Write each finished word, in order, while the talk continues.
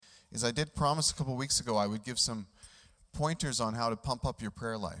is I did promise a couple weeks ago I would give some pointers on how to pump up your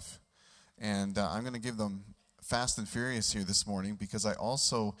prayer life. And I'm going to give them fast and furious here this morning, because I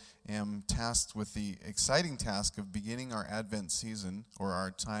also am tasked with the exciting task of beginning our Advent season, or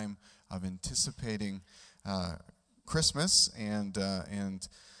our time of anticipating Christmas and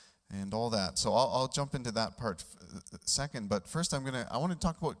all that. So I'll jump into that part second. But first, I want to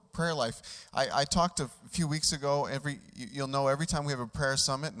talk about prayer life. I talked a few weeks ago. You'll know every time we have a prayer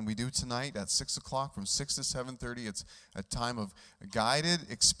summit, and we do tonight at 6 o'clock from 6 to 7:30. It's a time of guided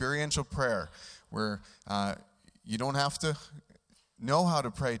experiential prayer, where you don't have to know how to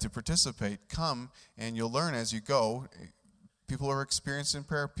pray to participate. Come and you'll learn as you go. People who are experienced in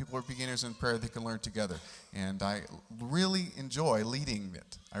prayer, people who are beginners in prayer, they can learn together. And I really enjoy leading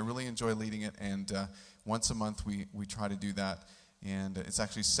it. And once a month we try to do that. And it's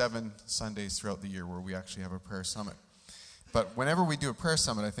actually 7 Sundays throughout the year where we actually have a prayer summit. But whenever we do a prayer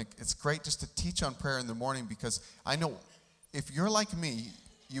summit, I think it's great just to teach on prayer in the morning, because I know if you're like me,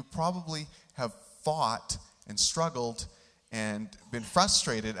 you probably have fought and struggled and been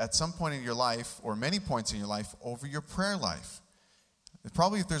frustrated at some point in your life, or many points in your life, over your prayer life.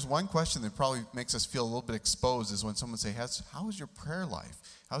 Probably, if there's one question that probably makes us feel a little bit exposed, is when someone says, how is your prayer life?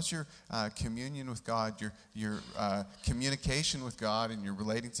 How's your communion with God, your communication with God, and your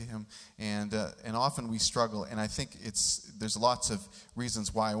relating to Him? And often we struggle, and I think there's lots of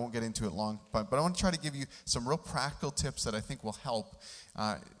reasons why. I won't get into it long, but I want to try to give you some real practical tips that I think will help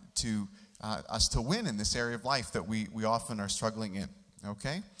us to win in this area of life that we often are struggling in.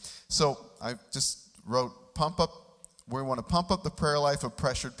 Okay? So I just wrote, we want to pump up the prayer life of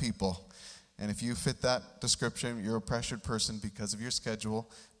pressured people. And if you fit that description, you're a pressured person because of your schedule,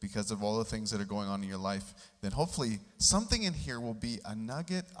 because of all the things that are going on in your life, then hopefully something in here will be a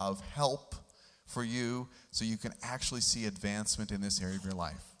nugget of help for you, so you can actually see advancement in this area of your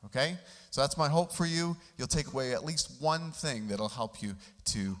life. Okay? So that's my hope for you. You'll take away at least one thing that'll help you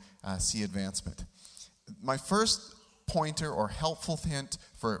to see advancement. My first pointer or helpful hint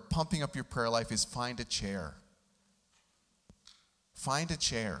for pumping up your prayer life is find a chair. Find a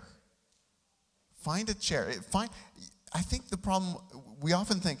chair. Find a chair. I think the problem, we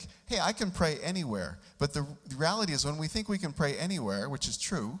often think, hey, I can pray anywhere. But the reality is, when we think we can pray anywhere, which is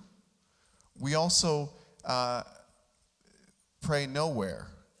true, we also pray nowhere.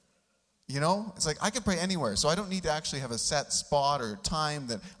 You know, it's like, I can pray anywhere, so I don't need to actually have a set spot or time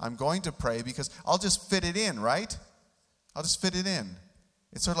that I'm going to pray, because I'll just fit it in, right? I'll just fit it in.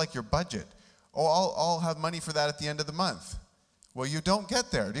 It's sort of like your budget. Oh, I'll have money for that at the end of the month. Well, you don't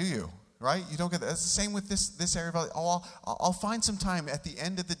get there, do you? Right? You don't get there. It's the same with this area of, I'll find some time at the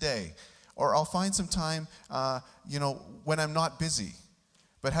end of the day, or I'll find some time, when I'm not busy.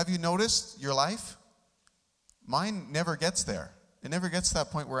 But have you noticed your life? Mine never gets there. It never gets to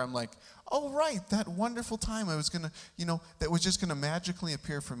that point where I'm like, oh, right, that wonderful time I was going to, that was just going to magically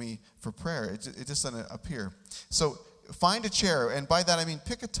appear for me for prayer. It just doesn't appear. So find a chair, and by that I mean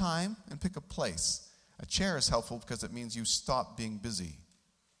pick a time and pick a place. A chair is helpful because it means you stop being busy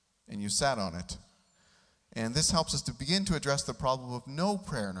and you sat on it. And this helps us to begin to address the problem of no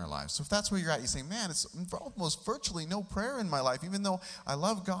prayer in our lives. So if that's where you're at, you say, man, it's almost virtually no prayer in my life. Even though I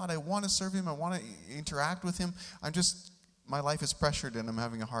love God, I want to serve Him, I want to interact with Him, my life is pressured and I'm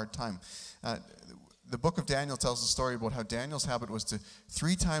having a hard time. The book of Daniel tells a story about how Daniel's habit was to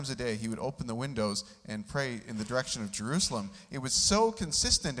 3 times a day he would open the windows and pray in the direction of Jerusalem. It was so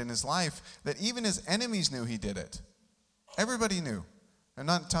consistent in his life that even his enemies knew he did it. Everybody knew. I'm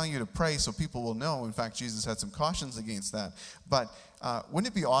not telling you to pray so people will know. In fact, Jesus had some cautions against that. But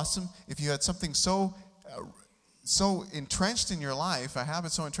wouldn't it be awesome if you had something so entrenched in your life, a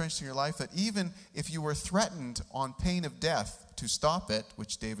habit so entrenched in your life, that even if you were threatened on pain of death to stop it,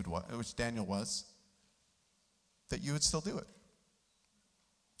 which Daniel was, that you would still do it.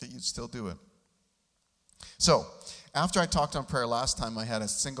 That you'd still do it. So, after I talked on prayer last time, I had a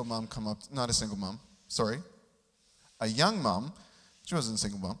single mom come up, a young mom. She wasn't a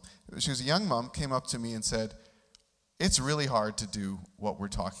single mom. She was a young mom, came up to me and said, it's really hard to do what we're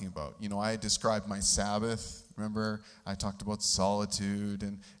talking about. I described my Sabbath. Remember, I talked about solitude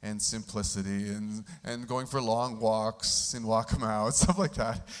and simplicity and going for long walks and walk them out, stuff like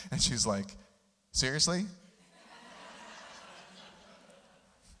that. And she's like, seriously?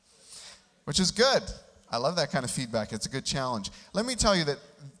 Which is good. I love that kind of feedback. It's a good challenge. Let me tell you that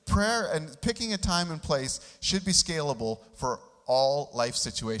prayer and picking a time and place should be scalable for all life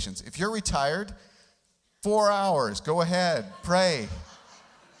situations. If you're retired, 4 hours, go ahead, pray.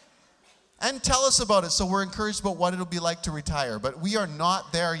 And tell us about it so we're encouraged about what it'll be like to retire. But we are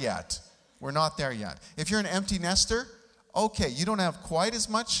not there yet. We're not there yet. If you're an empty nester, okay, you don't have quite as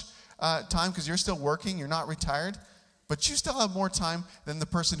much time because you're still working, you're not retired, but you still have more time than the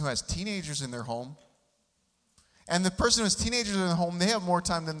person who has teenagers in their home. And the person who has teenagers in their home, they have more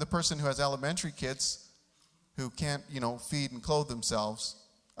time than the person who has elementary kids who can't, feed and clothe themselves,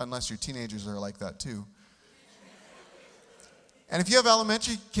 unless your teenagers are like that too. And if you have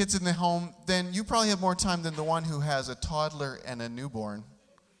elementary kids in the home, then you probably have more time than the one who has a toddler and a newborn.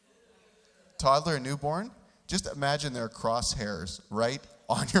 Toddler and newborn, just imagine their crosshairs right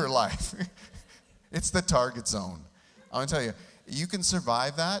on your life. It's the target zone. I'm going to tell you, you can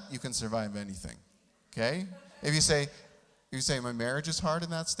survive that, you can survive anything. Okay? If you say, my marriage is hard in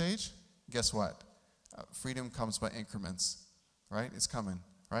that stage, guess what? Freedom comes by increments, right? It's coming,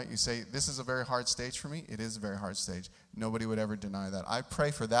 right? You say, this is a very hard stage for me. It is a very hard stage. Nobody would ever deny that. I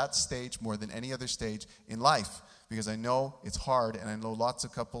pray for that stage more than any other stage in life because I know it's hard, and I know lots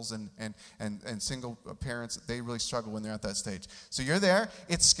of couples and single parents, they really struggle when they're at that stage. So you're there.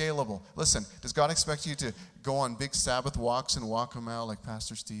 It's scalable. Listen, does God expect you to go on big Sabbath walks and walk them out like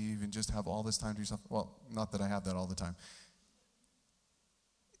Pastor Steve and just have all this time to yourself? Well, not that I have that all the time.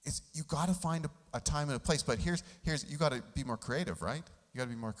 You got to find a time and a place, but here's you got to be more creative, right? You got to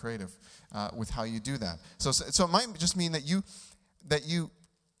be more creative with how you do that. So it might just mean that you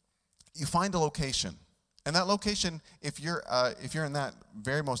find a location, and that location, if you're in that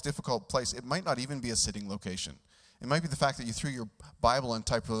very most difficult place, it might not even be a sitting location. It might be the fact that you threw your Bible on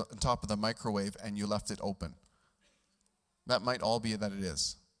top of the microwave and you left it open. That might all be that it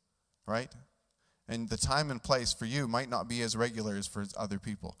is, right? And the time and place for you might not be as regular as for other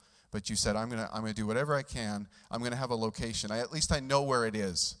people. But you said, I'm gonna do whatever I can. I'm going to have a location. At least I know where it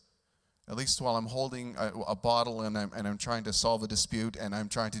is. At least while I'm holding a bottle and I'm trying to solve a dispute and I'm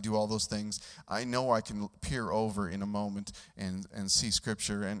trying to do all those things, I know I can peer over in a moment and see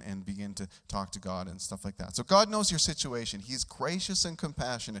Scripture and begin to talk to God and stuff like that. So God knows your situation. He's gracious and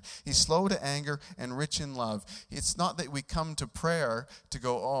compassionate. He's slow to anger and rich in love. It's not that we come to prayer to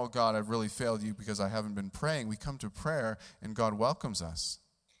go, oh, God, I've really failed you because I haven't been praying. We come to prayer and God welcomes us.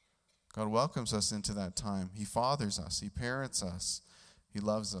 God welcomes us into that time. He fathers us. He parents us. He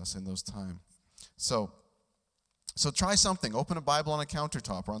loves us in those times. So try something. Open a Bible on a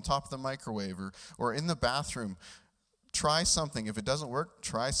countertop or on top of the microwave or in the bathroom. Try something. If it doesn't work,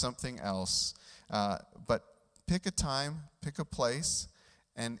 try something else. But pick a time, pick a place,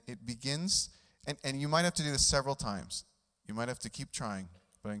 and it begins. And you might have to do this several times. You might have to keep trying,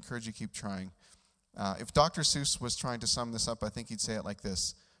 but I encourage you to keep trying. If Dr. Seuss was trying to sum this up, I think he'd say it like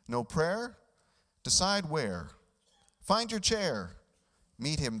this. No prayer? Decide where. Find your chair.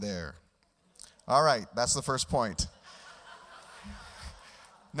 Meet him there. All right, that's the first point.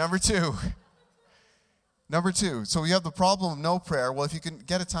 Number two. So we have the problem of no prayer. Well, if you can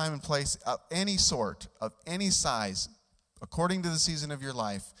get a time and place of any sort, of any size, according to the season of your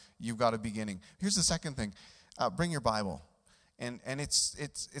life, you've got a beginning. Here's the second thing. Bring your Bible. And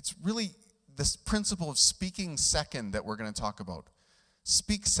it's really this principle of speaking second that we're going to talk about.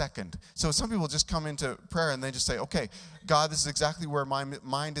 Speak second. So some people just come into prayer and they just say, okay, God, this is exactly where my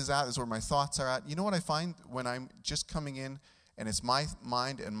mind is at. This is where my thoughts are at. You know what I find when I'm just coming in and it's my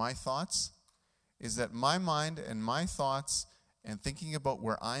mind and my thoughts? Is that my mind and my thoughts and thinking about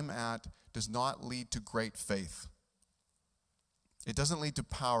where I'm at does not lead to great faith. It doesn't lead to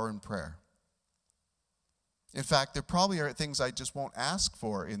power in prayer. In fact, there probably are things I just won't ask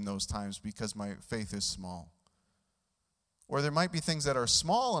for in those times because my faith is small. Or there might be things that are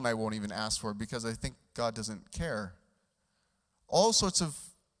small and I won't even ask for because I think God doesn't care. All sorts of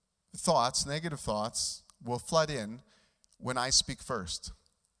thoughts, negative thoughts, will flood in when I speak first.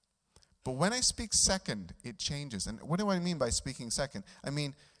 But when I speak second, it changes. And what do I mean by speaking second? I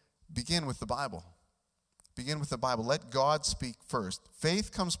mean, begin with the Bible. Begin with the Bible. Let God speak first.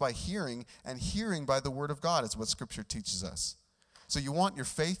 Faith comes by hearing, and hearing by the Word of God is what Scripture teaches us. So you want your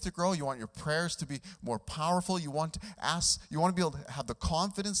faith to grow. You want your prayers to be more powerful. You want to be able to have the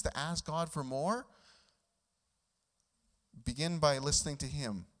confidence to ask God for more. Begin by listening to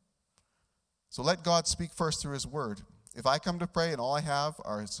Him. So let God speak first through His Word. If I come to pray and all I have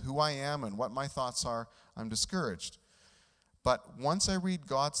is who I am and what my thoughts are, I'm discouraged. But once I read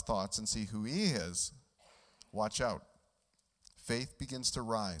God's thoughts and see who He is, watch out. Faith begins to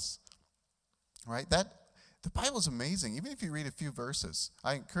rise. Right? The Bible is amazing. Even if you read a few verses,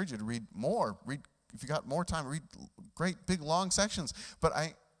 I encourage you to read more. If you got more time, read great, big, long sections. But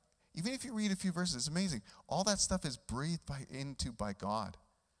even if you read a few verses, it's amazing. All that stuff is breathed into by God.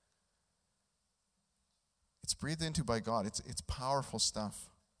 It's breathed into by God. It's powerful stuff.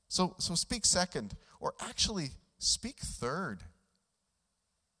 So speak second, or actually speak third.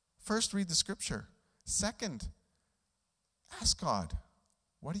 First, read the Scripture. Second, ask God.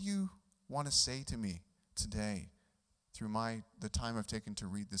 what do you want to say to me today through the time I've taken to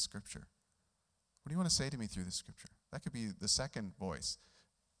read this scripture? What do you want to say to me through this scripture? That could be the second voice,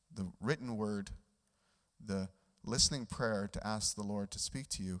 the written word, the listening prayer to ask the Lord to speak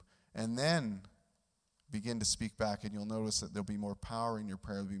to you, and then begin to speak back, and you'll notice that there'll be more power in your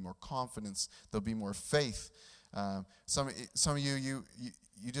prayer, there'll be more confidence, there'll be more faith. Some of you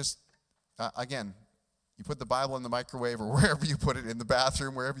just, again, you put the Bible in the microwave or wherever you put it, in the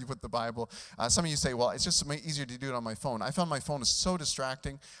bathroom, wherever you put the Bible. Some of you say, well, it's just easier to do it on my phone. I found my phone is so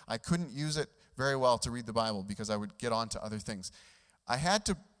distracting, I couldn't use it very well to read the Bible because I would get on to other things. I had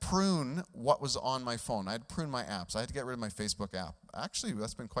to prune what was on my phone. I had to prune my apps. I had to get rid of my Facebook app. Actually,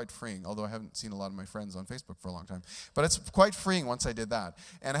 that's been quite freeing, although I haven't seen a lot of my friends on Facebook for a long time. But it's quite freeing once I did that.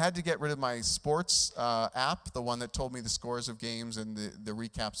 And I had to get rid of my sports app, the one that told me the scores of games and the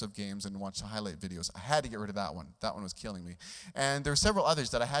recaps of games and watch the highlight videos. I had to get rid of that one. That one was killing me. And there were several others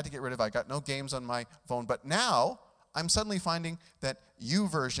that I had to get rid of. I got no games on my phone. But now I'm suddenly finding that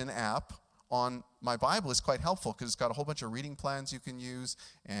YouVersion app on my Bible is quite helpful because it's got a whole bunch of reading plans you can use,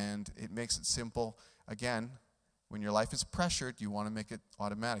 and it makes it simple. Again, when your life is pressured, you want to make it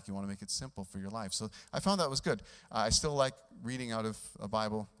automatic. You want to make it simple for your life. So I found that was good. I still like reading out of a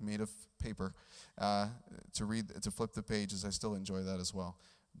Bible made of paper to flip the pages. I still enjoy that as well.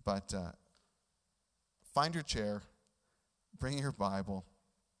 But find your chair, bring your Bible.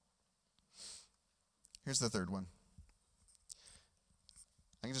 Here's the third one.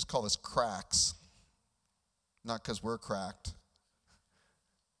 I can just call this cracks. Not because we're cracked,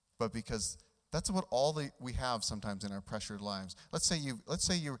 but because that's what we have sometimes in our pressured lives. Let's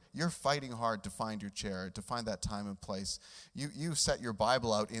say you're fighting hard to find your chair, to find that time and place. You set your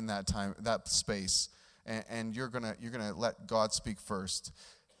Bible out in that time, that space, and you're gonna let God speak first.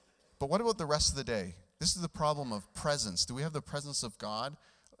 But what about the rest of the day? This is the problem of presence. Do we have the presence of God?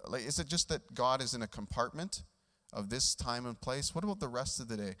 Like, is it just that God is in a compartment of this time and place? What about the rest of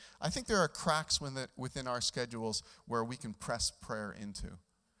the day? I think there are cracks within our schedules where we can press prayer into.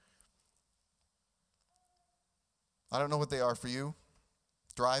 I don't know what they are for you.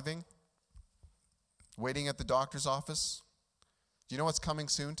 Driving, waiting at the doctor's office. Do you know what's coming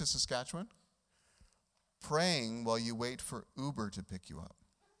soon to Saskatchewan? Praying while you wait for Uber to pick you up.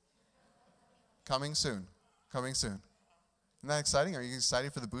 Coming soon. Coming soon. Isn't that exciting? Are you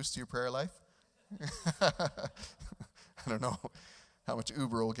excited for the boost to your prayer life? I don't know how much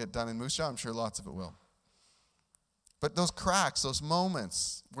Uber will get done in Moose Jaw. I'm sure lots of it will. But those cracks, those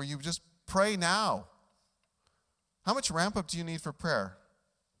moments where you just pray now. How much ramp up do you need for prayer?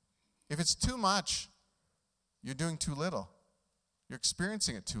 If it's too much, you're doing too little. You're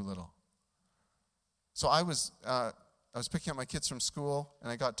experiencing it too little. So I was picking up my kids from school, and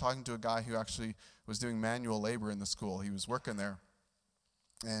I got talking to a guy who actually was doing manual labor in the school. He was working there.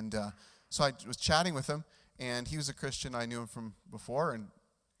 And so I was chatting with him, and he was a Christian. I knew him from before, and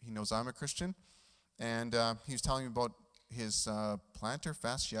he knows I'm a Christian. And he was telling me about his plantar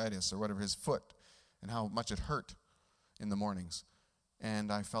fasciitis, or whatever, his foot, and how much it hurt in the mornings.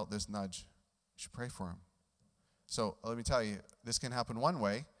 And I felt this nudge. You should pray for him. So let me tell you, this can happen one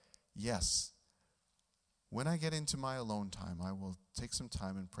way. Yes. When I get into my alone time, I will take some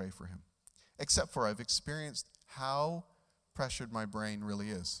time and pray for him. Except for I've experienced how pressured my brain really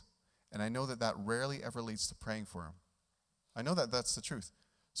is. And I know that rarely ever leads to praying for him. I know that that's the truth.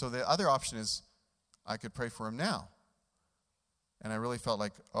 So the other option is I could pray for him now. And I really felt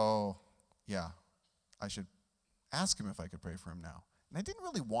like, oh, yeah, I should ask him if I could pray for him now. And I didn't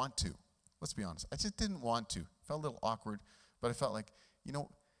really want to. Let's be honest. I just didn't want to. It felt a little awkward. But I felt like,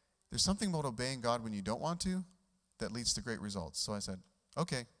 there's something about obeying God when you don't want to that leads to great results. So I said,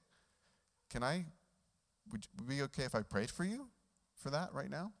 okay, would it be okay if I prayed for you for that right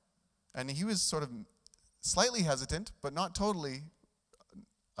now? And he was sort of slightly hesitant, but not totally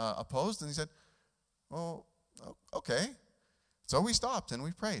opposed. And he said, oh, okay. So we stopped and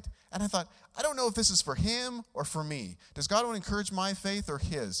we prayed. And I thought, I don't know if this is for him or for me. Does God want to encourage my faith or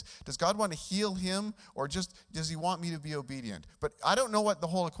his? Does God want to heal him, or just does he want me to be obedient? But I don't know what the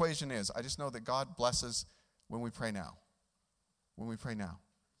whole equation is. I just know that God blesses when we pray now. When we pray now.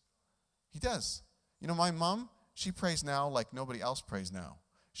 He does. My mom, she prays now like nobody else prays now.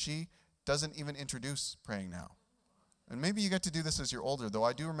 She doesn't even introduce praying now. And maybe you get to do this as you're older, though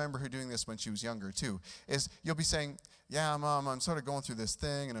I do remember her doing this when she was younger, too, is you'll be saying, yeah, Mom, I'm sort of going through this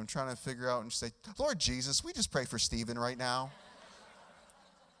thing, and I'm trying to figure out, and she'll say, Lord Jesus, we just pray for Stephen right now.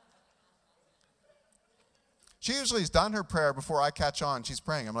 She usually has done her prayer before I catch on. She's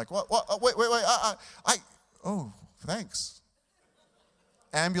praying. I'm like, what? Wait. Oh, thanks.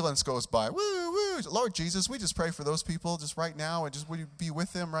 ambulance goes by. Woo, woo. Lord Jesus, we just pray for those people just right now, and just would you be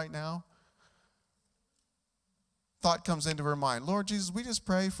with them right now? Thought comes into her mind, Lord Jesus, we just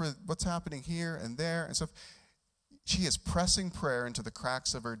pray for what's happening here and there and stuff. She is pressing prayer into the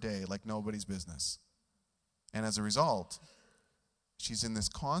cracks of her day like nobody's business. And as a result, she's in this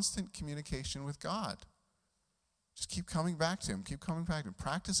constant communication with God. Just keep coming back to him, keep coming back to him,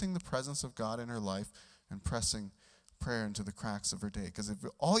 practicing the presence of God in her life and pressing prayer into the cracks of her day. Because if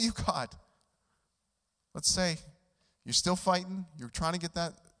all you got, let's say you're still fighting, you're trying to get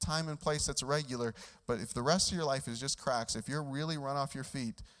that time and place that's regular, but if the rest of your life is just cracks, if you're really run off your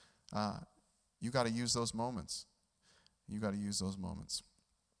feet, you got to use those moments. You got to use those moments.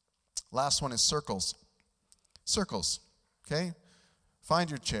 Last one is circles. Circles, okay? Find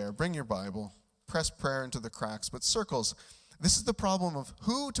your chair, bring your Bible, press prayer into the cracks, but circles. This is the problem of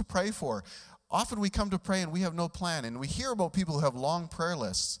who to pray for. Often we come to pray and we have no plan, and we hear about people who have long prayer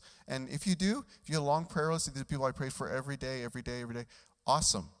lists. And if you have a long prayer list, these are people I pray for every day,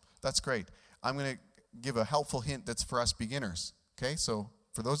 awesome. That's great. I'm going to give a helpful hint that's for us beginners. Okay, so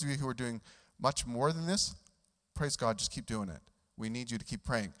for those of you who are doing much more than this, praise God, just keep doing it. We need you to keep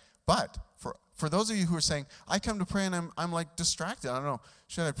praying. But for those of you who are saying, I come to pray and I'm like distracted. I don't know,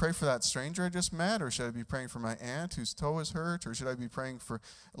 should I pray for that stranger I just met? Or should I be praying for my aunt whose toe is hurt? Or should I be praying for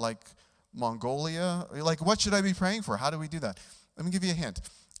like Mongolia? Like, what should I be praying for? How do we do that? Let me give you a hint.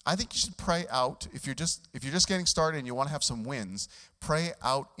 I think you should pray out, if you're just getting started and you want to have some wins, pray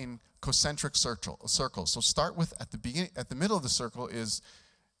out in concentric circles. So start with at the middle of the circle is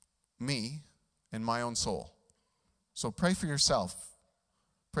me and my own soul. So pray for yourself.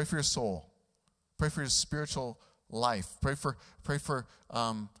 Pray for your soul. Pray for your spiritual life. Pray for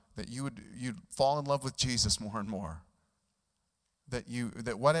that you'd fall in love with Jesus more and more.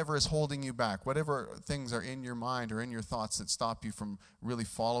 That whatever is holding you back, whatever things are in your mind or in your thoughts that stop you from really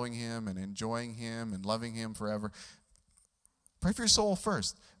following him and enjoying him and loving him forever, pray for your soul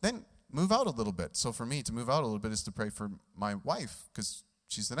first. Then move out a little bit. So for me, to move out a little bit is to pray for my wife, because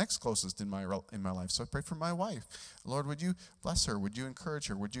she's the next closest in my life. So I pray for my wife. Lord, would you bless her? Would you encourage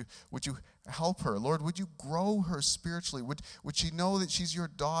her? Would you help her? Lord, would you grow her spiritually? Would she know that she's your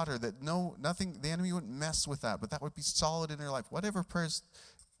daughter, that nothing, the enemy wouldn't mess with that, but that would be solid in her life. Whatever prayers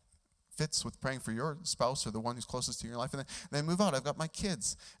fits with praying for your spouse or the one who's closest to your life. And then I move out. I've got my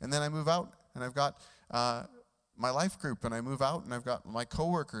kids. And then I move out and I've got my life group. And I move out and I've got my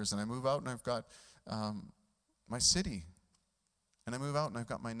coworkers. And I move out and I've got my city. And I move out and I've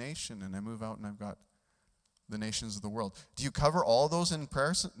got my nation, and I move out and I've got the nations of the world. Do you cover all those in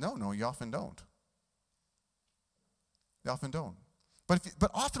prayer? No, you often don't. You often don't. But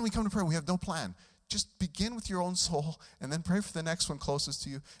often we come to prayer, we have no plan. Just begin with your own soul and then pray for the next one closest to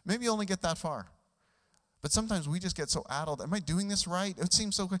you. Maybe you only get that far. But sometimes we just get so addled. Am I doing this right? It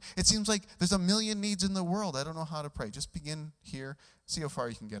seems like there's a million needs in the world. I don't know how to pray. Just begin here. See how far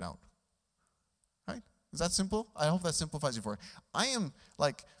you can get out. Right? Is that simple? I hope that simplifies it for you. I am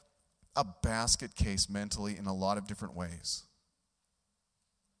like a basket case mentally in a lot of different ways.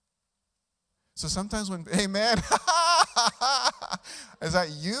 So sometimes when, hey man, is that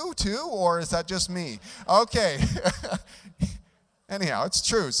you too, or is that just me? Okay. Anyhow, it's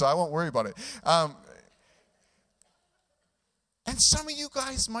true, so I won't worry about it. And some of you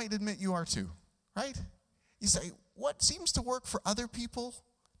guys might admit you are too, right? You say, what seems to work for other people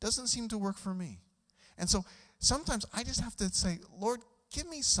doesn't seem to work for me. And so sometimes I just have to say, Lord, give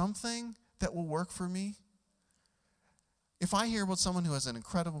me something that will work for me. If I hear about someone who has an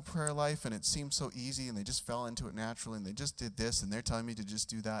incredible prayer life and it seems so easy and they just fell into it naturally and they just did this and they're telling me to just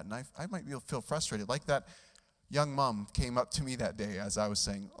do that, and I might feel frustrated. Like that young mom came up to me that day as I was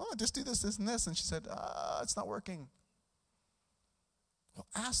saying, oh, just do this, this, and this. And she said, it's not working. Well,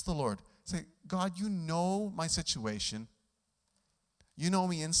 ask the Lord. Say, God, you know my situation. You know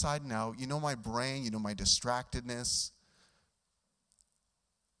me inside and out. You know my brain. You know my distractedness.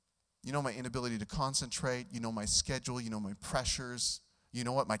 You know my inability to concentrate. You know my schedule. You know my pressures. You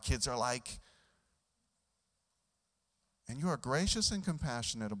know what my kids are like. And you are gracious and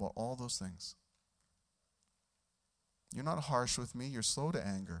compassionate about all those things. You're not harsh with me. You're slow to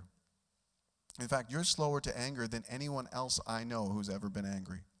anger. In fact, you're slower to anger than anyone else I know who's ever been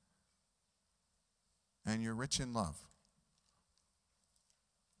angry. And you're rich in love.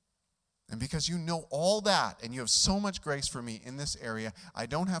 And because you know all that, and you have so much grace for me in this area, I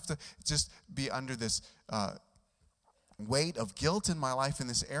don't have to just be under this weight of guilt in my life in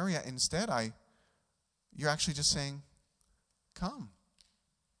this area. Instead, you're actually just saying, come.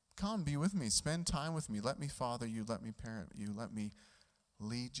 Come, be with me. Spend time with me. Let me father you. Let me parent you. Let me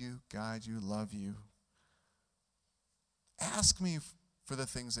lead you, guide you, love you. Ask me for the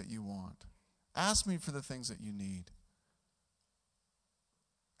things that you want. Ask me for the things that you need.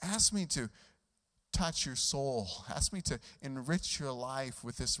 Ask me to touch your soul. Ask me to enrich your life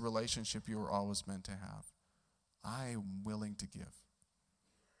with this relationship you were always meant to have. I am willing to give.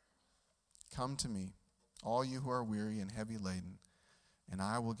 Come to me, all you who are weary and heavy laden, and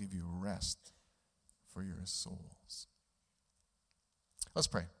I will give you rest for your souls. Let's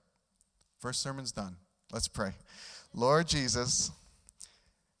pray. First sermon's done. Let's pray. Lord Jesus,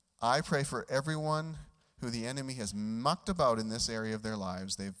 I pray for everyone who the enemy has mucked about in this area of their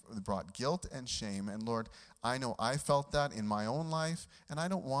lives. They've brought guilt and shame. And Lord, I know I felt that in my own life, and I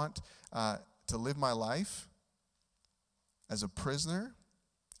don't want to live my life as a prisoner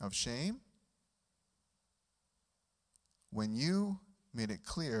of shame. When you made it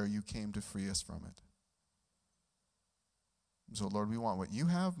clear, you came to free us from it. So Lord, we want what you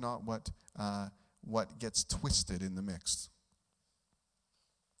have, not what gets twisted in the mix.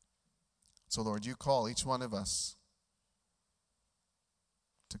 So Lord, you call each one of us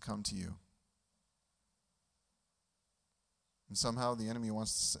to come to you. And somehow the enemy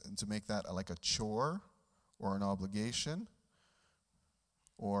wants to make that like a chore or an obligation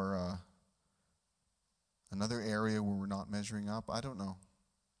or another area where we're not measuring up. I don't know.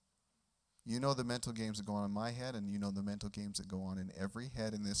 You know the mental games that go on in my head, and you know the mental games that go on in every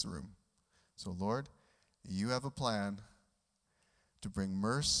head in this room. So Lord, you have a plan to bring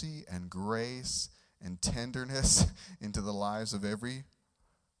mercy and grace and tenderness into the lives of every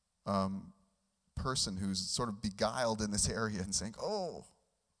person who's sort of beguiled in this area and saying, oh,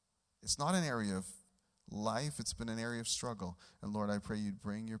 it's not an area of life, it's been an area of struggle. And Lord, I pray you'd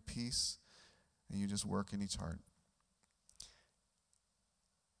bring your peace and you just work in each heart.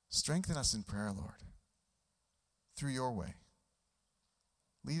 Strengthen us in prayer, Lord, through your way.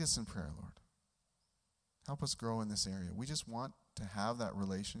 Lead us in prayer, Lord. Help us grow in this area. We just want to have that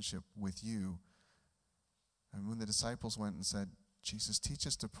relationship with you. And when the disciples went and said, Jesus, teach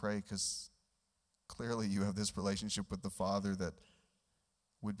us to pray, because clearly you have this relationship with the Father that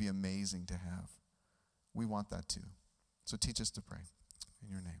would be amazing to have. We want that too. So teach us to pray. In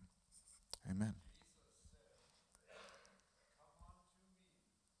your name. Amen.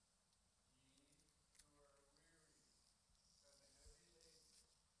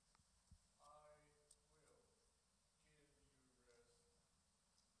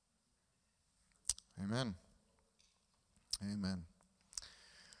 Amen. Amen.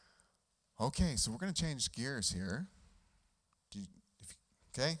 Okay, so we're going to change gears here.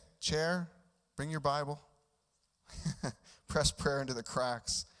 Okay, chair, bring your Bible. Press prayer into the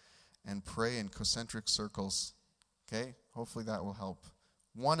cracks and pray in concentric circles. Okay, hopefully that will help.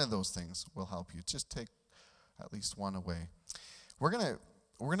 One of those things will help you. Just take at least one away. We're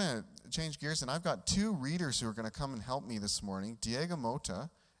gonna change gears, and I've got two readers who are going to come and help me this morning. Diego Mota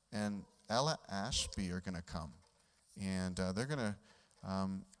and Ella Ashby are going to come, and they're going to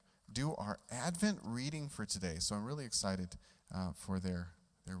do our Advent reading for today. So I'm really excited for their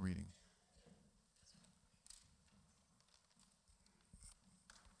reading.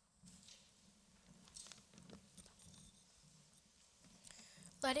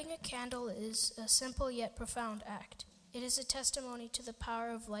 Lighting a candle is a simple yet profound act. It is a testimony to the power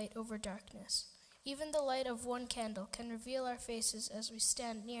of light over darkness. Even the light of one candle can reveal our faces as we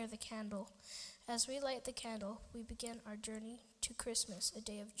stand near the candle. As we light the candle, we begin our journey to Christmas, a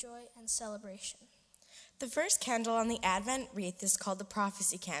day of joy and celebration. The first candle on the Advent wreath is called the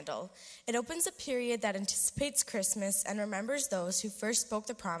prophecy candle. It opens a period that anticipates Christmas and remembers those who first spoke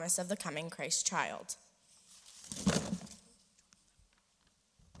the promise of the coming Christ child.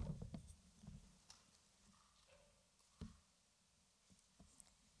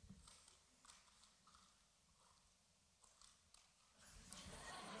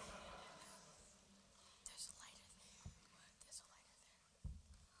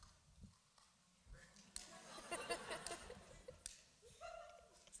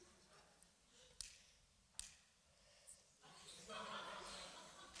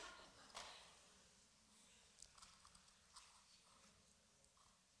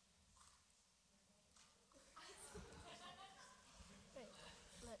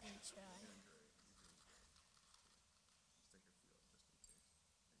 Let me try.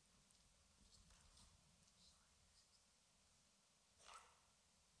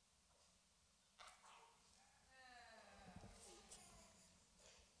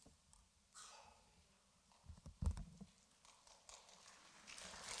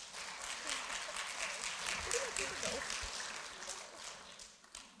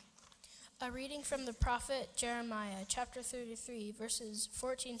 A reading from the prophet Jeremiah, chapter 33, verses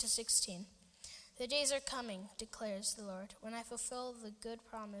 14 to 16. The days are coming, declares the Lord, when I fulfill the good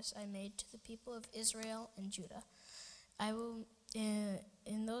promise I made to the people of Israel and Judah. I will,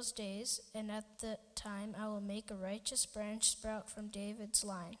 in those days and at that time, I will make a righteous branch sprout from David's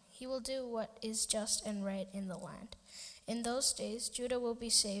line. He will do what is just and right in the land. In those days, Judah will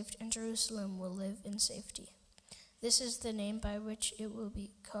be saved, and Jerusalem will live in safety. This is the name by which it will be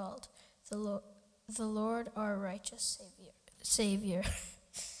called, the Lord our righteous Savior.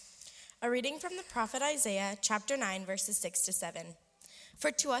 A reading from the prophet Isaiah, chapter 9, verses 6 to 7. For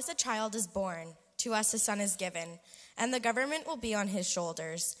to us a child is born, to us a son is given, and the government will be on his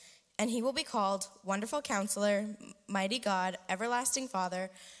shoulders. And he will be called Wonderful Counselor, Mighty God, Everlasting Father,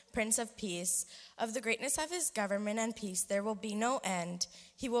 Prince of Peace. Of the greatness of his government and peace there will be no end.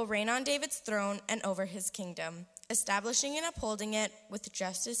 He will reign on David's throne and over his kingdom, establishing and upholding it with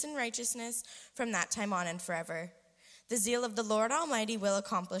justice and righteousness from that time on and forever. The zeal of the Lord Almighty will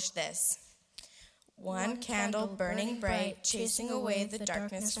accomplish this. One candle burning bright, chasing away the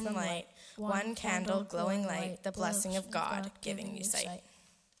darkness from light. One candle glowing light, the blessing of God giving you sight.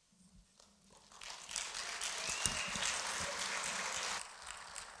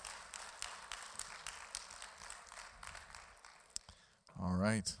 All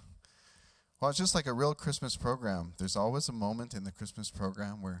right. Well, it's just like a real Christmas program. There's always a moment in the Christmas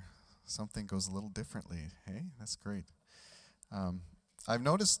program where something goes a little differently. Hey, that's great. I've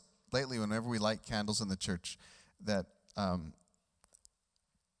noticed lately whenever we light candles in the church that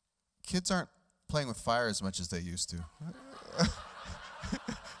kids aren't playing with fire as much as they used to.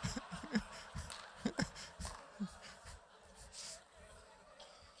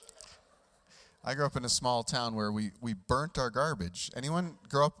 I grew up in a small town where we burnt our garbage. Anyone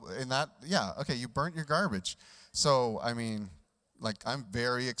grow up in that? Yeah, okay, you burnt your garbage. So, I mean, like, I'm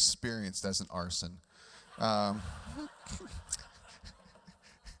very experienced as an arson.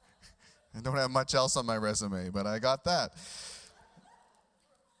 I don't have much else on my resume, but I got that.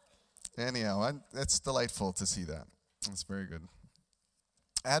 Anyhow, it's delightful to see that. It's very good.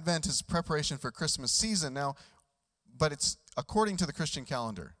 Advent is preparation for Christmas season now, but it's according to the Christian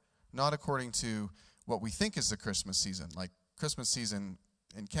calendar, not according to what we think is the Christmas season. Like Christmas season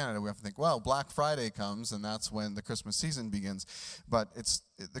in Canada, we have to think, well, Black Friday comes, and that's when the Christmas season begins. But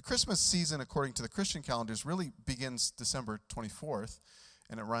the Christmas season, according to the Christian calendars, really begins December 24th,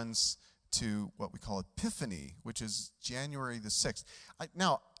 and it runs to what we call Epiphany, which is January the 6th.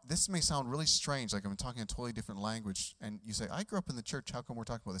 Now, this may sound really strange, like I'm talking a totally different language, and you say, I grew up in the church, how come we're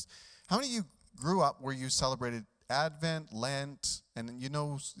talking about this? How many of you grew up where you celebrated Advent, Lent, and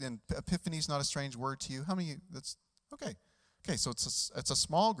and Epiphany is not a strange word to you? How many of you, that's, okay. Okay, so it's a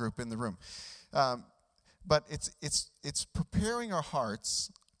small group in the room. But it's preparing our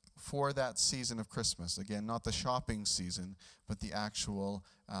hearts for that season of Christmas. Again, not the shopping season, but the actual,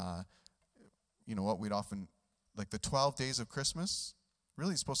 what we'd often, like the 12 days of Christmas,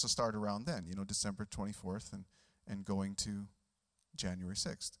 really supposed to start around then, December 24th and going to January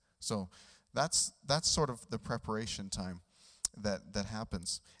 6th. So that's sort of the preparation time that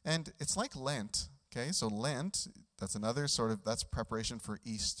happens. And it's like Lent, okay? So Lent, that's another that's preparation for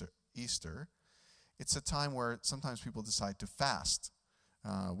Easter. It's a time where sometimes people decide to fast,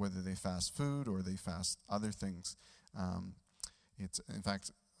 whether they fast food or they fast other things. In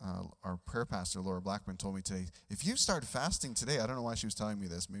fact, our prayer pastor, Laura Blackman, told me today, if you start fasting today, I don't know why she was telling me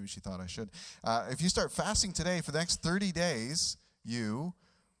this, maybe she thought I should. If you start fasting today for the next 30 days, you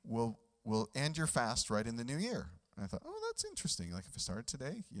will end your fast right in the new year. And I thought, oh, that's interesting. Like if I started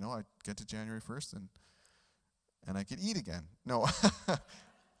today, I'd get to January 1st and I could eat again. No,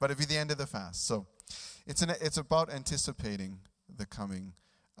 but it'd be the end of the fast. So it's about anticipating the coming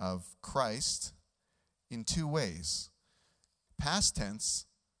of Christ in two ways. Past tense,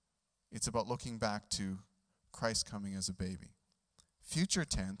 it's about looking back to Christ coming as a baby. Future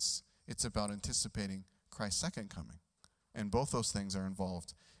tense, it's about anticipating Christ's second coming. And both those things are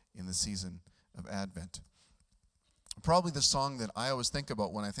involved in the season of Advent. Probably the song that I always think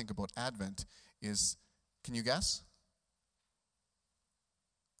about when I think about Advent is, can you guess?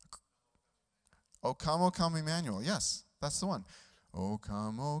 O come, Emmanuel. Yes, that's the one. O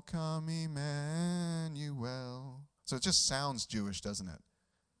come, Emmanuel. So it just sounds Jewish, doesn't it?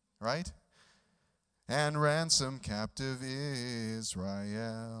 Right? And ransom captive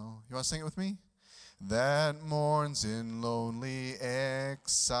Israel. You want to sing it with me? That mourns in lonely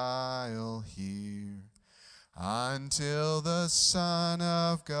exile here, until the Son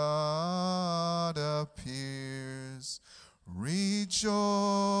of God appears. Rejoice,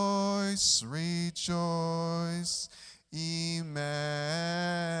 rejoice,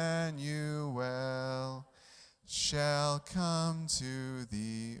 Emmanuel shall come to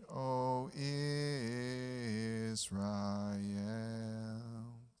thee, O Israel.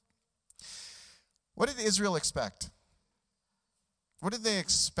 What did Israel expect? What did they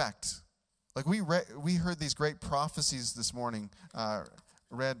expect? Like we heard these great prophecies this morning,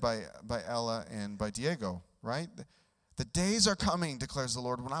 read by Ella and by Diego, right? The days are coming, declares the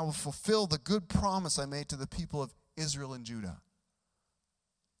Lord, when I will fulfill the good promise I made to the people of Israel and Judah.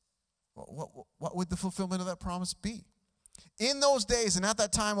 What would the fulfillment of that promise be? In those days and at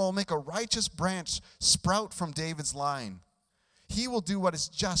that time, I will make a righteous branch sprout from David's line. He will do what is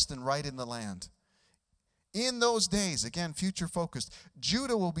just and right in the land. In those days, again, future focused,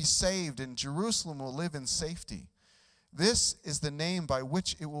 Judah will be saved and Jerusalem will live in safety. This is the name by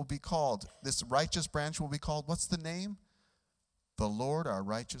which it will be called. This righteous branch will be called, what's the name? The Lord our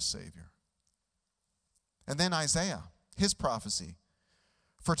righteous Savior. And then Isaiah, his prophecy.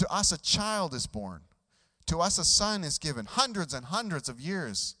 For to us a child is born, to us a son is given, hundreds and hundreds of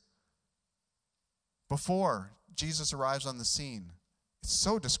years before Jesus arrives on the scene. It's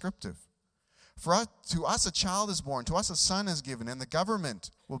so descriptive. To us a child is born, to us a son is given, and the government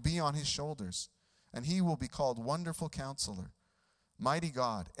will be on his shoulders. And he will be called Wonderful Counselor, Mighty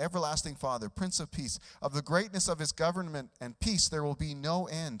God, Everlasting Father, Prince of Peace. Of the greatness of his government and peace there will be no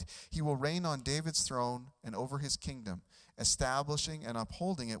end. He will reign on David's throne and over his kingdom, establishing and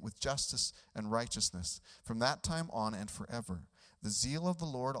upholding it with justice and righteousness from that time on and forever. The zeal of the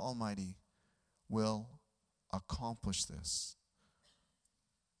Lord Almighty will accomplish this.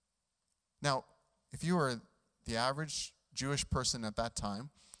 Now, if you were the average Jewish person at that time,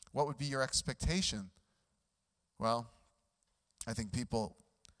 what would be your expectation? Well, I think people,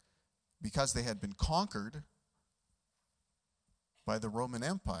 because they had been conquered by the Roman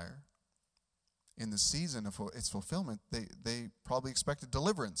Empire in the season of its fulfillment, they probably expected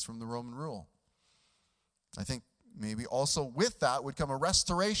deliverance from the Roman rule. I think maybe also with that would come a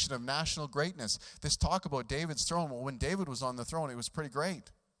restoration of national greatness. This talk about David's throne, well, when David was on the throne, it was pretty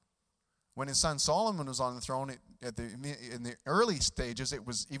great. When his son Solomon was on the throne, in the early stages, it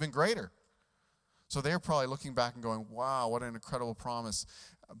was even greater. So they're probably looking back and going, wow, what an incredible promise.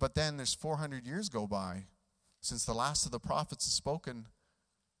 But then there's 400 years go by since the last of the prophets has spoken.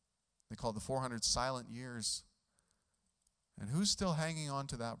 They call it the 400 silent years. And who's still hanging on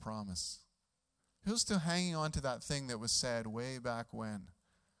to that promise? Who's still hanging on to that thing that was said way back when?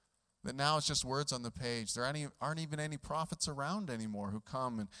 That now it's just words on the page. There aren't even any prophets around anymore who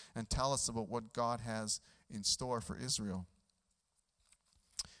come and tell us about what God has in store for Israel.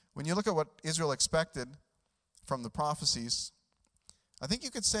 When you look at what Israel expected from the prophecies, I think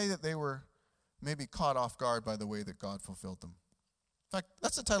you could say that they were maybe caught off guard by the way that God fulfilled them. In fact,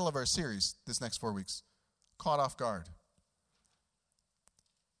 that's the title of our series this next 4 weeks, Caught Off Guard.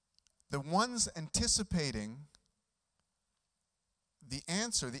 The ones anticipating the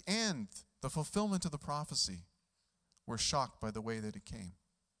answer, the end, the fulfillment of the prophecy, were shocked by the way that it came.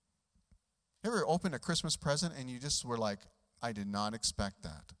 You ever opened a Christmas present and you just were like, I did not expect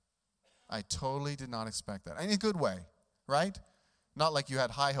that. I totally did not expect that. In a good way, right? Not like you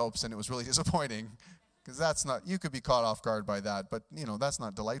had high hopes and it was really disappointing, because that's not, you could be caught off guard by that, but that's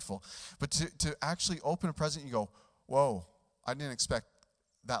not delightful. But to actually open a present, you go, whoa, I didn't expect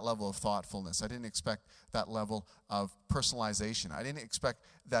that level of thoughtfulness. I didn't expect that level of personalization. I didn't expect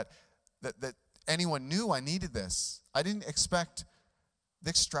that anyone knew I needed this. I didn't expect the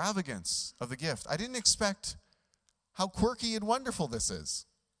extravagance of the gift. I didn't expect how quirky and wonderful this is.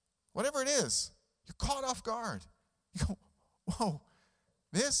 Whatever it is, you're caught off guard. You go, whoa,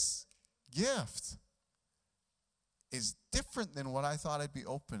 this gift is different than what I thought I'd be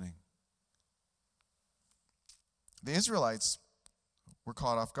opening. The Israelites were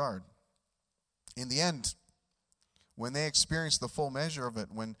caught off guard. In the end, when they experienced the full measure of it,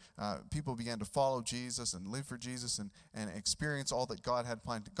 when people began to follow Jesus and live for Jesus and experience all that God had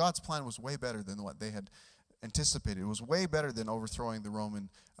planned, God's plan was way better than what they had anticipated. It was way better than overthrowing the Roman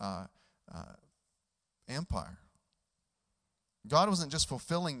Empire. God wasn't just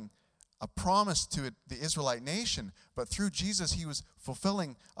fulfilling a promise to the Israelite nation, but through Jesus, he was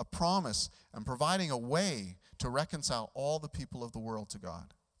fulfilling a promise and providing a way to reconcile all the people of the world to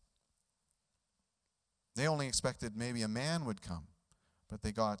God. They only expected maybe a man would come, but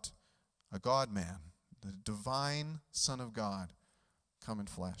they got a God-man, the divine Son of God, come in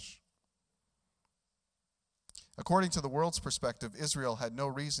flesh. According to the world's perspective, Israel had no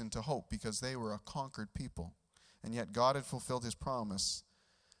reason to hope because they were a conquered people, and yet God had fulfilled his promise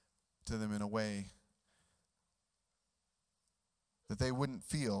to them in a way that they wouldn't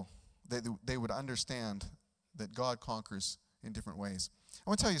feel, they would understand that God conquers in different ways. I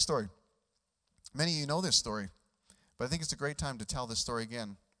want to tell you a story. Many of you know this story. But I think it's a great time to tell this story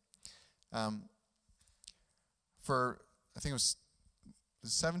again. For, I think it was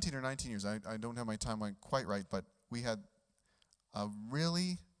 17 or 19 years, I don't have my timeline quite right, but we had a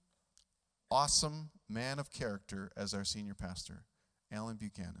really awesome man of character as our senior pastor, Alan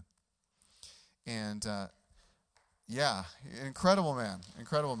Buchanan. And incredible man.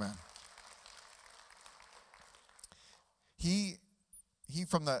 He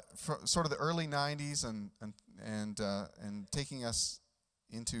from sort of the early 90s and taking us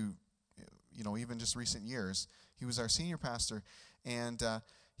into, even just recent years, he was our senior pastor, and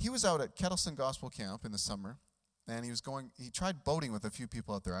he was out at Kettleston Gospel Camp in the summer, and he tried boating with a few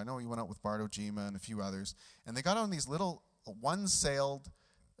people out there. I know he went out with Bart Ojima and a few others, and they got on these little one-sailed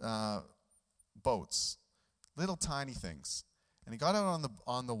boats, little tiny things. And he got out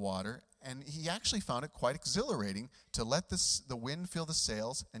on the water, and he actually found it quite exhilarating to let the wind fill the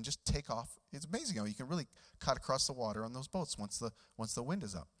sails and just take off. It's amazing how you can really cut across the water on those boats once the wind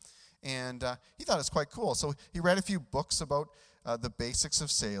is up. And he thought it was quite cool. So he read a few books about the basics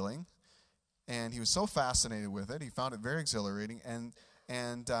of sailing, and he was so fascinated with it. He found it very exhilarating, and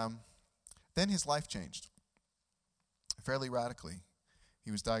then his life changed fairly radically.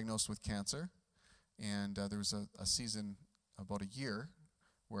 He was diagnosed with cancer, and there was a season, about a year,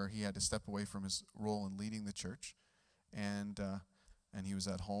 where he had to step away from his role in leading the church, and he was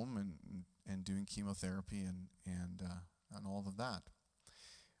at home and doing chemotherapy and all of that.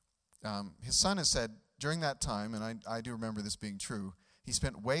 His son has said during that time, and I do remember this being true, he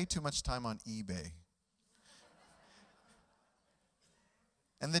spent way too much time on eBay.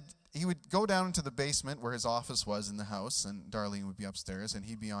 And he would go down into the basement where his office was in the house, and Darlene would be upstairs, and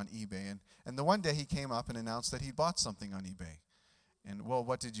he'd be on eBay. And the one day he came up and announced that he'd bought something on eBay. And, well,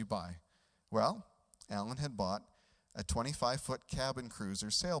 what did you buy? Well, Alan had bought a 25-foot cabin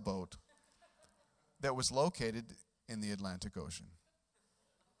cruiser sailboat that was located in the Atlantic Ocean.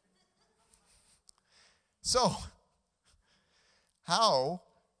 So, how,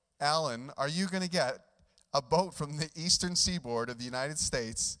 Alan, are you going to get a boat from the eastern seaboard of the United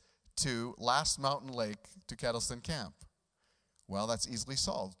States to Last Mountain Lake to Kettleston Camp? Well, that's easily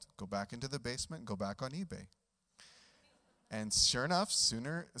solved. Go back into the basement and go back on eBay. And sure enough,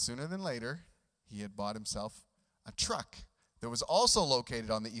 sooner than later, he had bought himself a truck that was also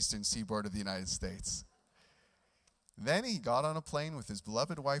located on the eastern seaboard of the United States. Then he got on a plane with his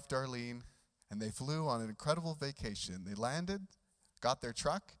beloved wife, Darlene, and they flew on an incredible vacation. They landed, got their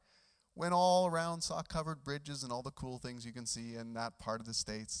truck, went all around, saw covered bridges and all the cool things you can see in that part of the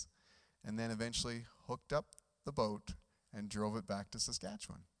States, and then eventually hooked up the boat and drove it back to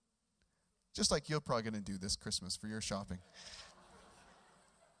Saskatchewan. Just like you're probably going to do this Christmas for your shopping.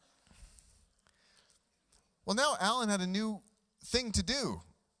 Well, now Alan had a new thing to do.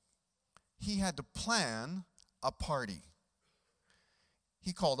 He had to plan a party.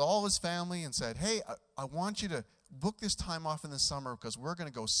 He called all his family and said, hey, I want you to book this time off in the summer because we're going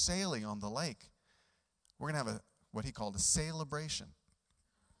to go sailing on the lake. We're going to have what he called a sailabration.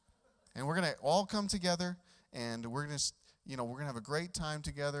 And we're going to all come together, and we're going to have a great time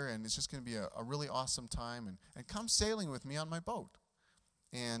together, and it's just going to be a really awesome time, and come sailing with me on my boat.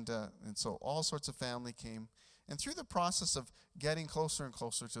 And so all sorts of family came. And through the process of getting closer and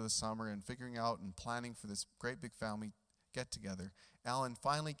closer to the summer and figuring out and planning for this great big family get-together, Alan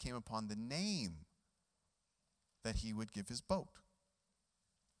finally came upon the name that he would give his boat.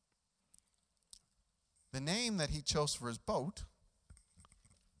 The name that he chose for his boat,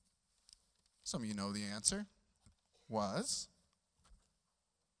 some of you know the answer, was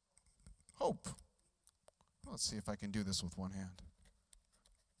Hope. Let's see if I can do this with one hand.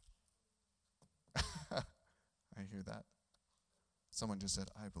 I hear that. Someone just said,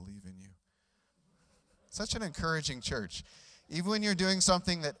 I believe in you. Such an encouraging church. Even when you're doing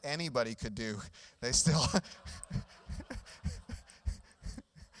something that anybody could do, they still...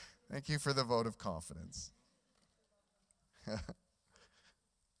 Thank you for the vote of confidence.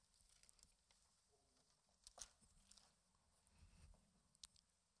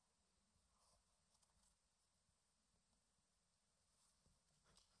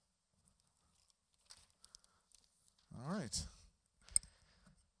 All right.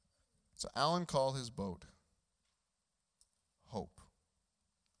 So Alan called his boat Hope.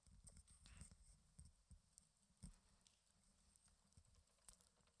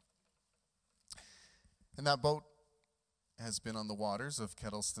 And that boat has been on the waters of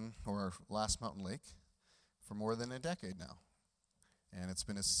Kettleston, or Last Mountain Lake, for more than a decade now. And it's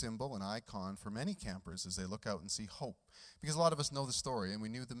been a symbol, an icon for many campers as they look out and see hope. Because a lot of us know the story, and we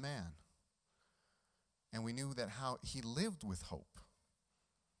knew the man. And we knew that how he lived with hope.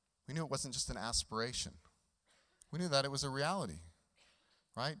 We knew it wasn't just an aspiration. We knew that it was a reality,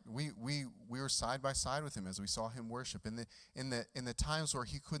 right? We were side by side with him as we saw him worship. In the times where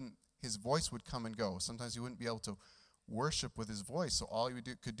his voice would come and go. Sometimes he wouldn't be able to worship with his voice, so all he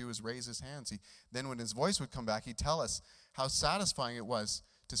could do is raise his hands. Then when his voice would come back, he'd tell us how satisfying it was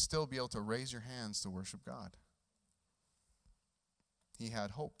to still be able to raise your hands to worship God. He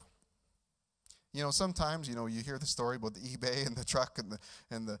had hope. Sometimes, you hear the story about the eBay and the truck and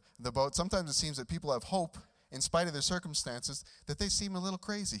the boat. Sometimes it seems that people have hope in spite of their circumstances, that they seem a little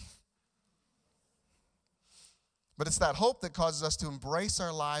crazy. But it's that hope that causes us to embrace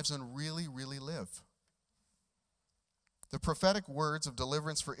our lives and really, really live. The prophetic words of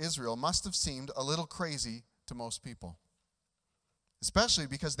deliverance for Israel must have seemed a little crazy to most people, especially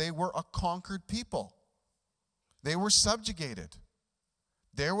because they were a conquered people. They were subjugated.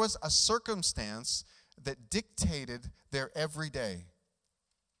 There was a circumstance that dictated their everyday.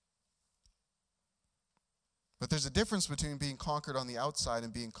 But there's a difference between being conquered on the outside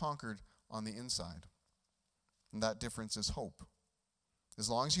and being conquered on the inside. And that difference is hope. As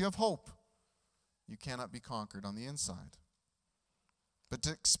long as you have hope, you cannot be conquered on the inside. But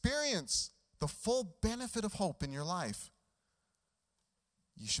to experience the full benefit of hope in your life,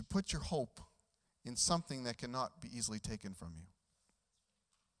 you should put your hope in something that cannot be easily taken from you.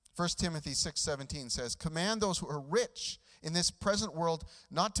 1 Timothy 6:17 says, "Command those who are rich in this present world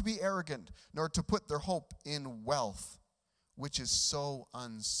not to be arrogant, nor to put their hope in wealth, which is so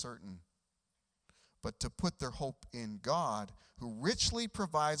uncertain, but to put their hope in God, who richly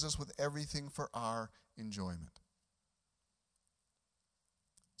provides us with everything for our enjoyment."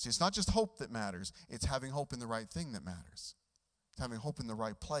 See, it's not just hope that matters. It's having hope in the right thing that matters. It's having hope in the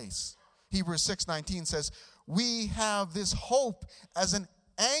right place. Hebrews 6:19 says, "We have this hope as an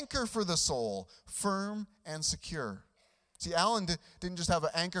anchor for the soul, firm and secure." See, Alan didn't just have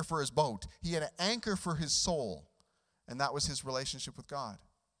an anchor for his boat. He had an anchor for his soul, and that was his relationship with God.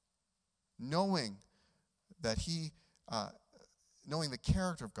 Knowing that knowing the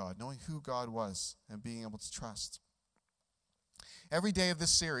character of God, knowing who God was, and being able to trust. Every day of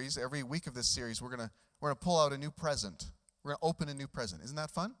this series, every week of this series, we're gonna pull out a new present. We're gonna open a new present. Isn't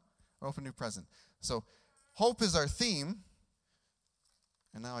that fun? We'll open a new present. So, hope is our theme.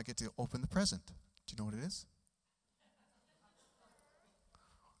 And now I get to open the present. Do you know what it is?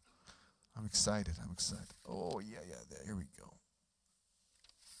 I'm excited. Oh, yeah, here we go.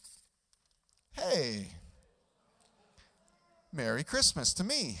 Hey. Merry Christmas to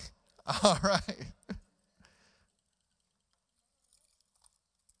me. All right.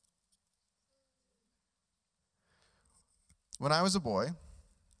 When I was a boy,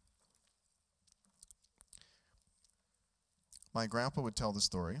 my grandpa would tell the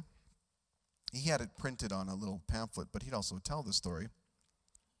story. He had it printed on a little pamphlet, but he'd also tell the story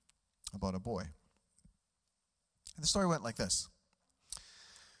about a boy. And the story went like this.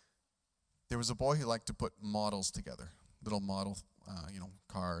 There was a boy who liked to put models together, little model,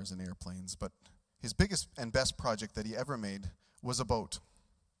 cars and airplanes. But his biggest and best project that he ever made was a boat.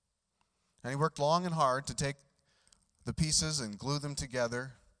 And he worked long and hard to take the pieces and glue them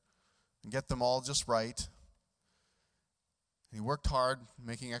together and get them all just right. And he worked hard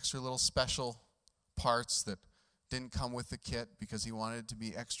making extra little special parts that didn't come with the kit because he wanted it to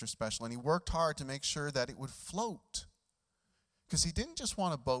be extra special. And he worked hard to make sure that it would float. Because he didn't just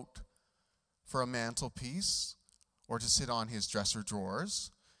want a boat for a mantelpiece or to sit on his dresser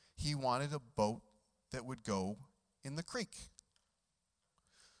drawers. He wanted a boat that would go in the creek.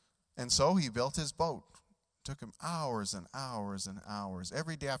 And so he built his boat. It took him hours and hours and hours.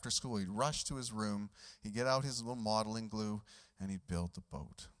 Every day after school, he'd rush to his room, he'd get out his little modeling glue, and he'd build the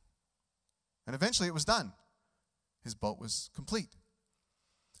boat. And eventually it was done. His boat was complete.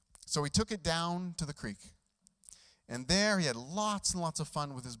 So he took it down to the creek. And there he had lots and lots of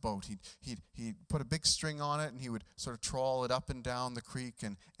fun with his boat. He'd put a big string on it, and he would sort of trawl it up and down the creek.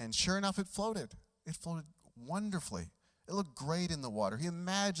 And sure enough, it floated. It floated wonderfully. It looked great in the water. He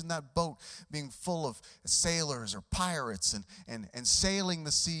imagined that boat being full of sailors or pirates and sailing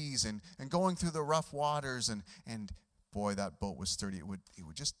the seas and going through the rough waters. And boy, that boat was sturdy. It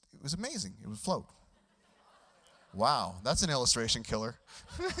was amazing. It would float. Wow, that's an illustration killer.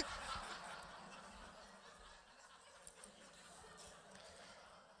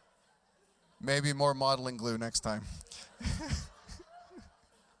 Maybe more modeling glue next time.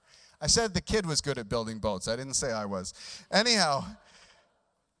 I said the kid was good at building boats. I didn't say I was. Anyhow,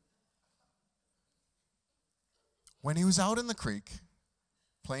 when he was out in the creek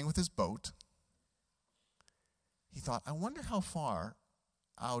playing with his boat, he thought, I wonder how far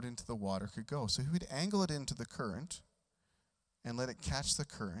out into the water could go. So he would angle it into the current and let it catch the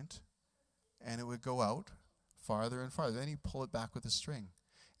current, and it would go out farther and farther. Then he'd pull it back with a string,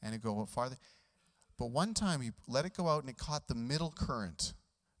 and it'd go farther. But one time he let it go out, and it caught the middle current.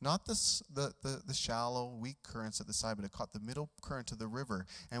 Not the shallow, weak currents at the side, but it caught the middle current of the river.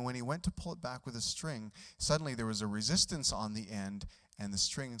 And when he went to pull it back with a string, suddenly there was a resistance on the end, and the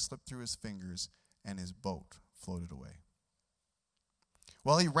string slipped through his fingers, and his boat floated away.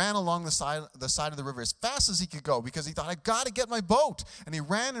 Well, he ran along the side of the river as fast as he could go because he thought, I got to get my boat. And he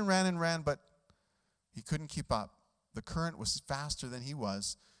ran and ran and ran, but he couldn't keep up. The current was faster than he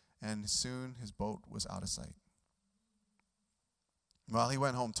was, and soon his boat was out of sight. Well, he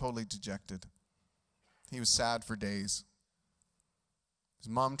went home totally dejected. He was sad for days. His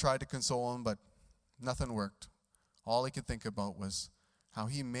mom tried to console him, but nothing worked. All he could think about was how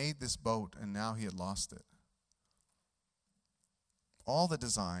he made this boat, and now he had lost it. All the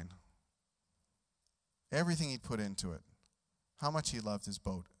design, everything he'd put into it, how much he loved his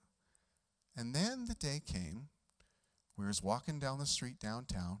boat. And then the day came where he was walking down the street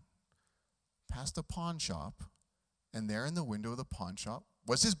downtown, past a pawn shop, and there in the window of the pawn shop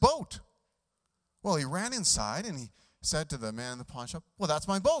was his boat. Well, he ran inside and he said to the man in the pawn shop, well, that's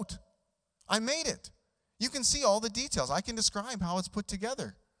my boat. I made it. You can see all the details. I can describe how it's put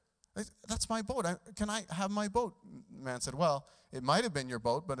together. That's my boat. Can I have my boat? The man said, well, it might have been your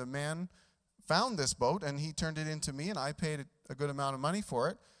boat, but a man found this boat and he turned it into me and I paid a good amount of money for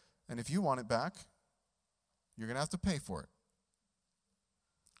it. And if you want it back, you're going to have to pay for it.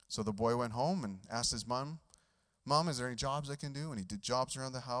 So the boy went home and asked his mom, is there any jobs I can do? And he did jobs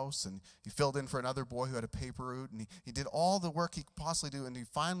around the house, and he filled in for another boy who had a paper route, and he did all the work he could possibly do, and he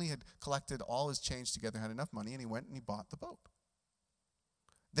finally had collected all his change together, had enough money, and he went and he bought the boat.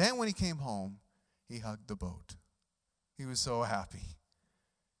 Then when he came home, he hugged the boat. He was so happy.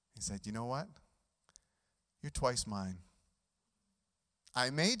 He said, you know what? You're twice mine. I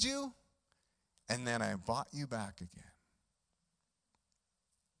made you, and then I bought you back again.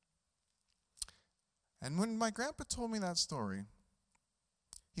 And when my grandpa told me that story,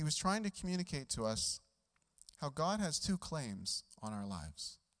 he was trying to communicate to us how God has two claims on our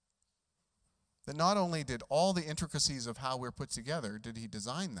lives. That not only did all the intricacies of how we're put together, did he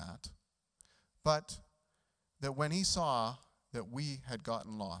design that, but that when he saw that we had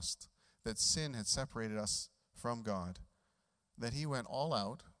gotten lost, that sin had separated us from God, that he went all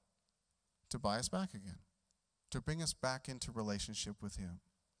out to buy us back again, to bring us back into relationship with him.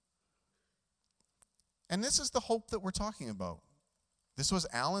 And this is the hope that we're talking about. This was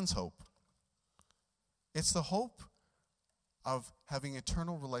Alan's hope. It's the hope of having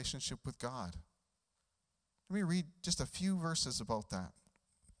eternal relationship with God. Let me read just a few verses about that.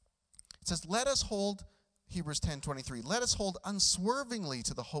 It says, let us hold, Hebrews 10:23, let us hold unswervingly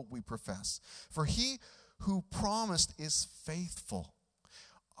to the hope we profess. For he who promised is faithful.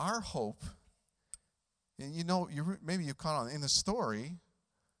 Our hope, and maybe you caught on, in the story,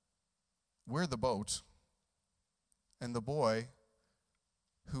 we're the boat. And the boy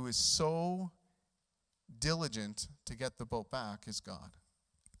who is so diligent to get the boat back is God.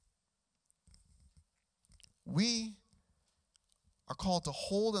 We are called to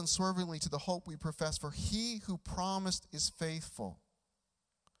hold unswervingly to the hope we profess, for he who promised is faithful.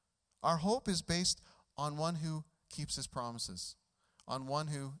 Our hope is based on one who keeps his promises, on one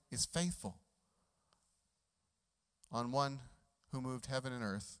who is faithful, on one who moved heaven and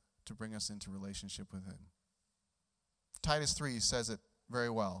earth to bring us into relationship with him. Titus 3 says it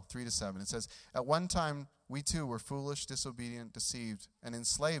very well, 3-7. It says, at one time we too were foolish, disobedient, deceived, and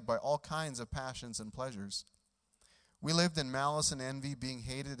enslaved by all kinds of passions and pleasures. We lived in malice and envy, being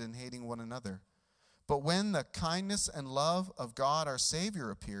hated and hating one another. But when the kindness and love of God our Savior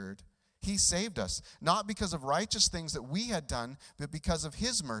appeared, he saved us, not because of righteous things that we had done, but because of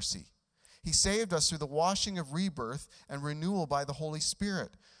his mercy. He saved us through the washing of rebirth and renewal by the Holy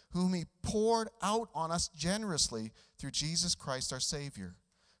Spirit, whom he poured out on us generously through Jesus Christ our Savior,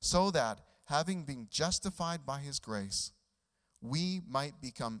 so that, having been justified by his grace, we might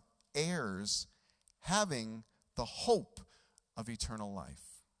become heirs, having the hope of eternal life.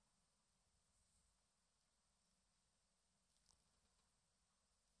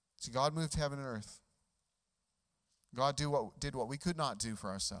 See, God moved heaven and earth. God did what we could not do for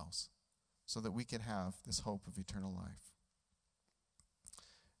ourselves, so that we could have this hope of eternal life.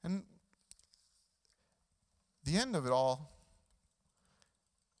 And the end of it all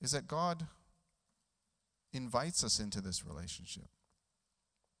is that God invites us into this relationship.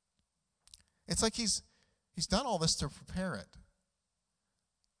 It's like he's done all this to prepare it.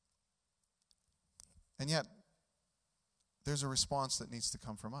 And yet, there's a response that needs to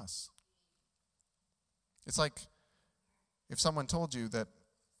come from us. It's like if someone told you that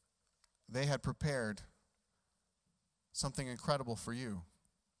they had prepared something incredible for you.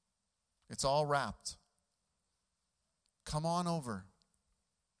 It's all wrapped. Come on over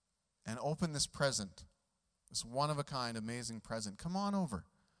and open this present, this one-of-a-kind, amazing present. Come on over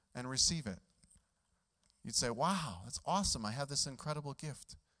and receive it. You'd say, wow, that's awesome. I have this incredible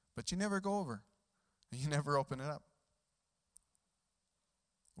gift. But you never go over. You never open it up.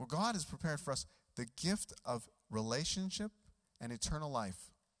 Well, God has prepared for us the gift of relationship and eternal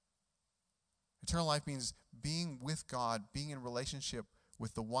life. Eternal life means being with God, being in relationship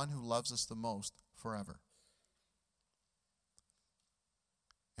with the one who loves us the most forever.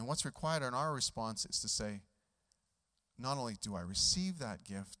 And what's required in our response is to say, not only do I receive that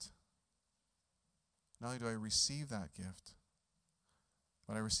gift, not only do I receive that gift,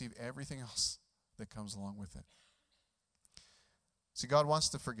 but I receive everything else that comes along with it. See, God wants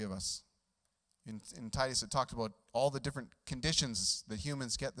to forgive us. In Titus, it talked about all the different conditions that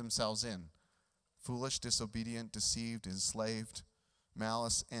humans get themselves in. Foolish, disobedient, deceived, enslaved,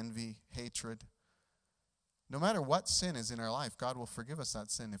 malice, envy, hatred. No matter what sin is in our life, God will forgive us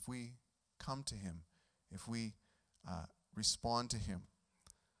that sin if we come to Him, if we respond to Him.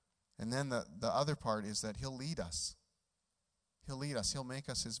 And then the other part is that He'll lead us. He'll lead us. He'll make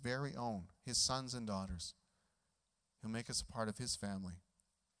us His very own, His sons and daughters. He'll make us a part of His family.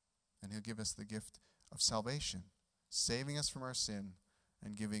 And He'll give us the gift of salvation, saving us from our sin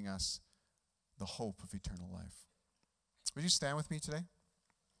and giving us the hope of eternal life. Would you stand with me today?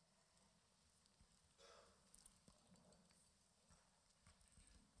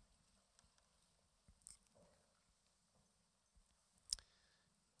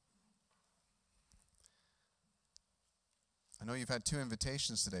 I know you've had 2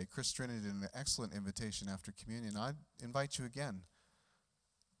 invitations today. Chris Trinity did an excellent invitation after communion. I'd invite you again.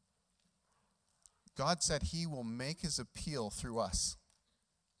 God said He will make His appeal through us.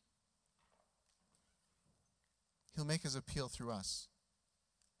 He'll make His appeal through us.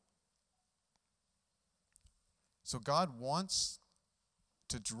 So God wants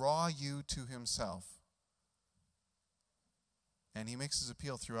to draw you to Himself. And He makes His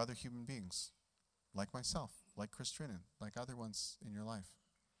appeal through other human beings, like myself, like Chris Trinan, like other ones in your life.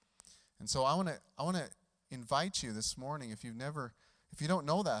 And so I want to invite you this morning, if you don't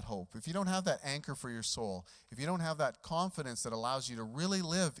know that hope, if you don't have that anchor for your soul, if you don't have that confidence that allows you to really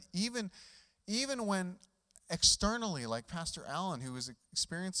live, even when externally, like Pastor Allen, who was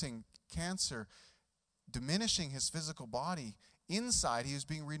experiencing cancer, diminishing his physical body, inside he was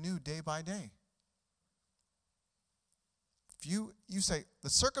being renewed day by day. If you say, the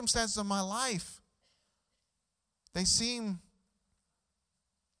circumstances of my life, they seem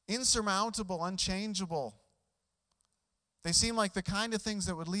insurmountable, unchangeable. They seem like the kind of things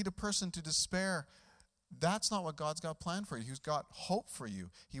that would lead a person to despair. That's not what God's got planned for you. He's got hope for you.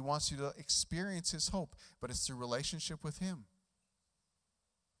 He wants you to experience His hope, but it's through relationship with Him.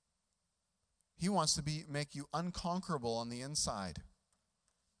 He wants to make you unconquerable on the inside,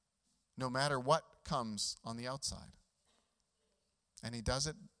 no matter what comes on the outside. And He does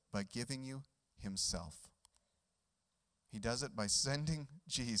it by giving you Himself. He does it by sending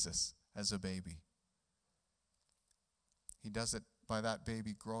Jesus as a baby. He does it by that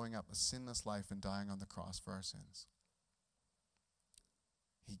baby growing up a sinless life and dying on the cross for our sins.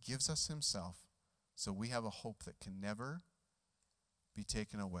 He gives us Himself so we have a hope that can never be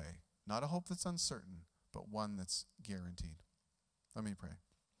taken away. Not a hope that's uncertain, but one that's guaranteed. Let me pray.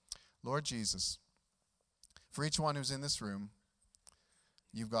 Lord Jesus, for each one who's in this room,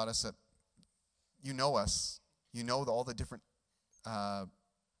 You've got us You know us. You know all the different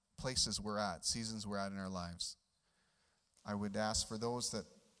places we're at, seasons we're at in our lives. I would ask for those that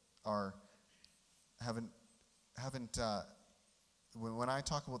haven't when I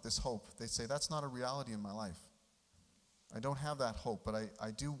talk about this hope, they say, that's not a reality in my life. I don't have that hope, but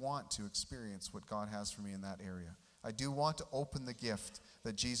I do want to experience what God has for me in that area. I do want to open the gift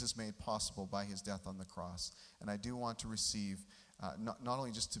that Jesus made possible by His death on the cross. And I do want to receive, not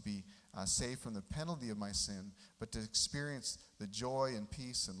only just to be saved from the penalty of my sin, but to experience the joy and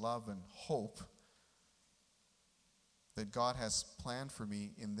peace and love and hope that God has planned for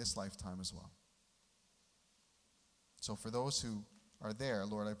me in this lifetime as well. So for those who are there,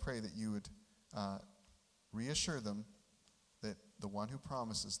 Lord, I pray that You would reassure them that the one who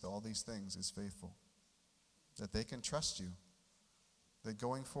promises all these things is faithful, that they can trust You, that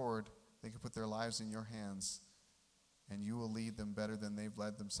going forward they can put their lives in Your hands and You will lead them better than they've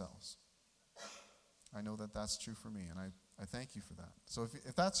led themselves. I know that that's true for me, and I thank You for that. So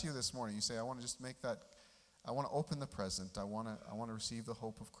if that's you this morning, you say, I want to just make that, I want to open the present, I want to receive the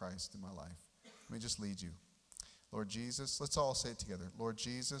hope of Christ in my life. Let me just lead you. Lord Jesus, let's all say it together. Lord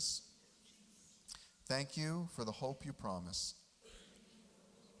Jesus, Thank you for the hope you promise.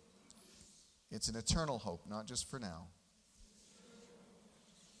 It's an eternal hope, not just for now.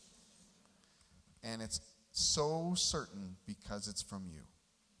 And it's so certain because it's from you.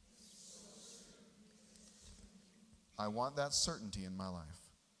 I want that certainty in my life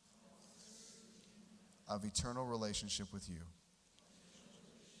of eternal relationship with you.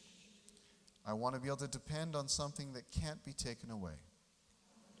 I want to be able to depend on something that can't be taken away.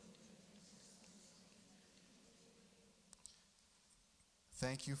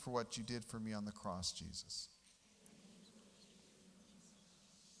 Thank you for what you did for me on the cross, Jesus.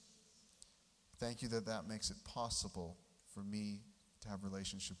 Thank you that that makes it possible for me to have a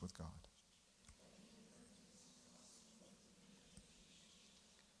relationship with God.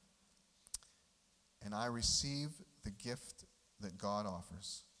 And I receive the gift that God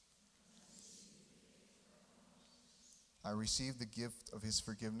offers. I receive the gift of his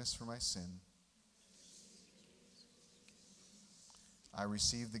forgiveness for my sin. I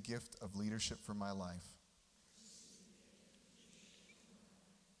receive the gift of leadership for my life.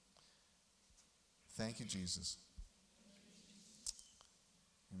 Thank you, Jesus.